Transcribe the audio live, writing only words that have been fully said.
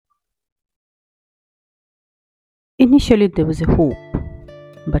Initially, there was a hope,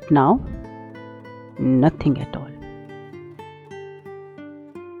 but now, nothing at all.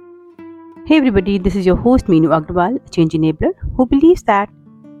 Hey everybody, this is your host Meenu Agrawal, a change enabler who believes that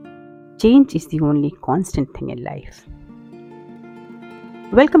change is the only constant thing in life.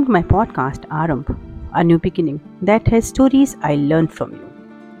 Welcome to my podcast, Arambh, a new beginning that has stories I learn from you.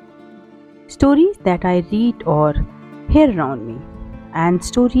 Stories that I read or hear around me, and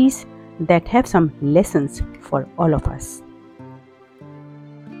stories that have some lessons for all of us.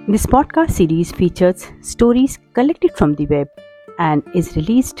 This podcast series features stories collected from the web and is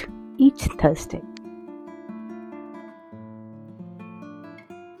released each Thursday.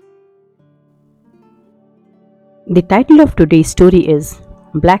 The title of today's story is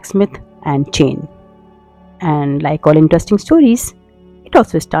Blacksmith and Chain. And like all interesting stories, it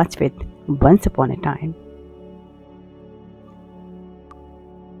also starts with Once Upon a Time.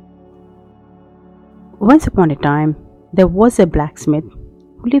 Once upon a time, there was a blacksmith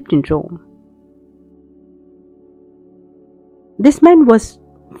who lived in Rome. This man was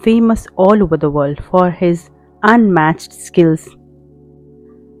famous all over the world for his unmatched skills.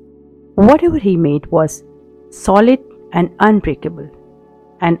 Whatever he made was solid and unbreakable,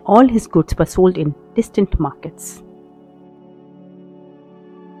 and all his goods were sold in distant markets.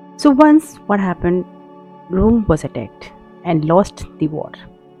 So once what happened? Rome was attacked and lost the war.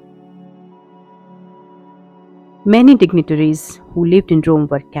 Many dignitaries who lived in Rome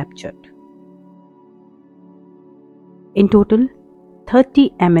were captured. In total,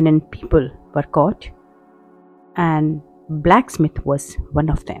 30 eminent people were caught, and Blacksmith was one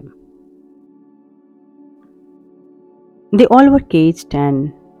of them. They all were caged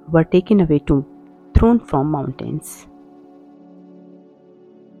and were taken away to thrown from mountains.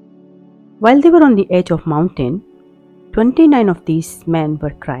 While they were on the edge of mountain, 29 of these men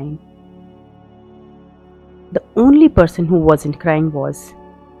were crying. The only person who wasn't crying was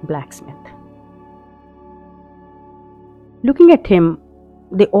Blacksmith. Looking at him,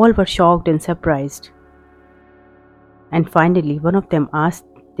 they all were shocked and surprised. And finally, one of them asked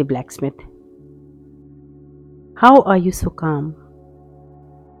the blacksmith, "How are you so calm?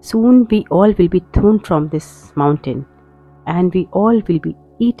 Soon we all will be thrown from this mountain, and we all will be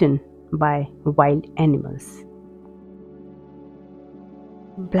eaten by wild animals."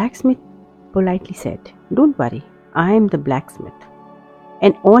 Blacksmith politely said, "Don't worry, I am the blacksmith,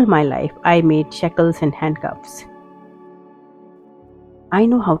 and all my life I made shackles and handcuffs. I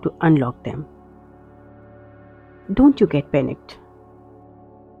know how to unlock them. Don't you get panicked.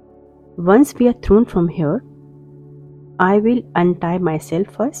 Once we are thrown from here, I will untie myself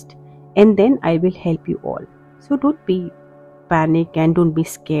first, and then I will help you all. So don't be panic and don't be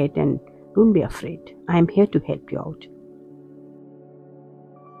scared and don't be afraid. I am here to help you out."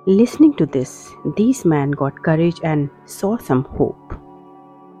 Listening to this, these men got courage and saw some hope.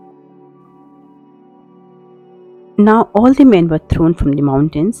 Now all the men were thrown from the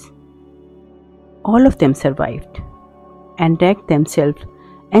mountains. All of them survived and dragged themselves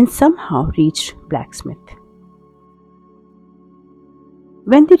and somehow reached Blacksmith.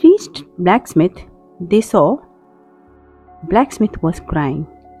 When they reached Blacksmith, they saw Blacksmith was crying.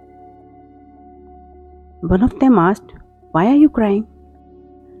 One of them asked, "Why are you crying?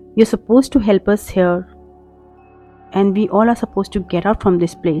 You're supposed to help us here, and we all are supposed to get out from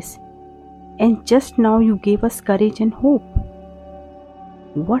this place. And just now you gave us courage and hope.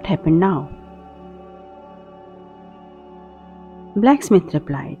 What happened now?" Blacksmith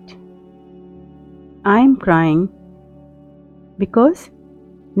replied, "I'm crying because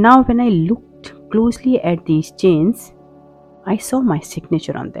now when I looked closely at these chains, I saw my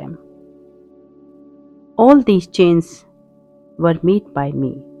signature on them. All these chains were made by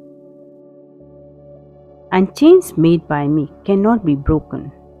me. And chains made by me cannot be broken,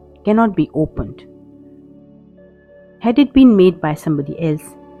 cannot be opened. Had it been made by somebody else,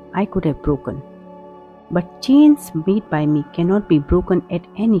 I could have broken. But chains made by me cannot be broken at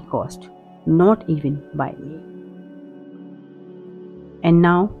any cost, not even by me. And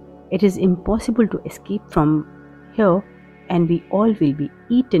now it is impossible to escape from here, and we all will be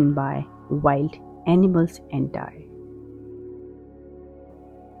eaten by wild animals and die."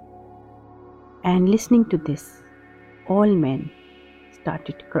 And listening to this, all men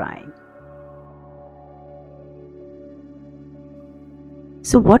started crying.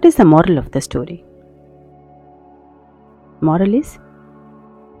 So what is the moral of the story? Moral is,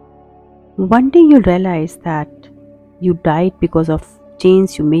 one day you'll realize that you died because of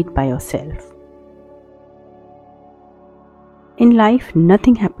chains you made by yourself. In life,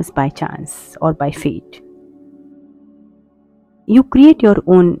 nothing happens by chance or by fate. You create your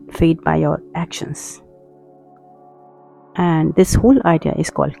own fate by your actions. And this whole idea is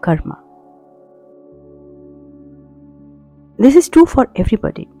called karma. This is true for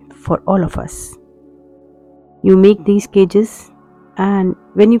everybody, for all of us. You make these cages, and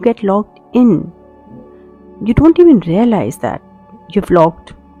when you get locked in, you don't even realize that you've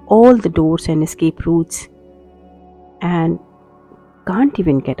locked all the doors and escape routes and can't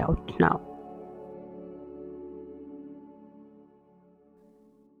even get out now.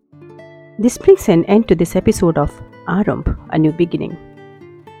 This brings an end to this episode of Arambh, A New Beginning.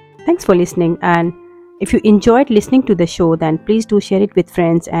 Thanks for listening, and if you enjoyed listening to the show, then please do share it with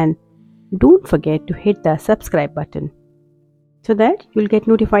friends and don't forget to hit the subscribe button so that you'll get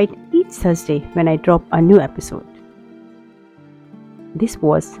notified each Thursday when I drop a new episode. This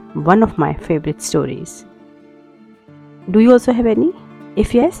was one of my favorite stories. Do you also have any?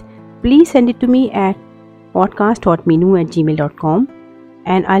 If yes, please send it to me at podcast.minu@gmail.com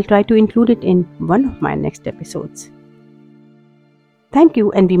and I'll try to include it in one of my next episodes. Thank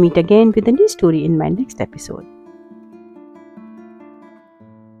you, and we meet again with a new story in my next episode.